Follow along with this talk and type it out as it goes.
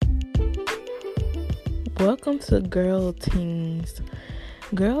Welcome to Tingz.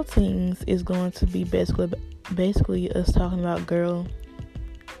 Tingz is going to be basically us talking about girl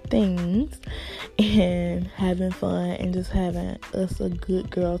things and having fun and just having us a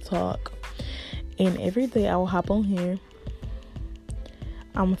good girl talk. And every day I will hop on here.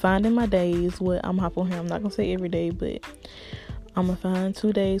 I'm finding my days where I'm hop on here. I'm not gonna say every day, but I'm gonna find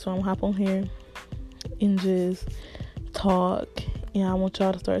 2 days where I'm hop on here and just talk. And I want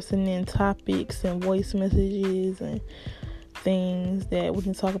y'all to start sending in topics and voice messages and things that we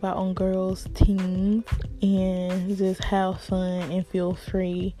can talk about on Girlz Tingz and just have fun and feel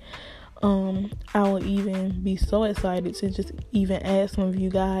free. I will even be so excited to just even ask some of you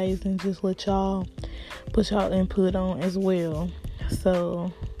guys and just let y'all put y'all input on as well.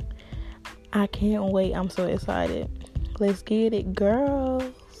 So I can't wait. I'm so excited. Let's get it, girl.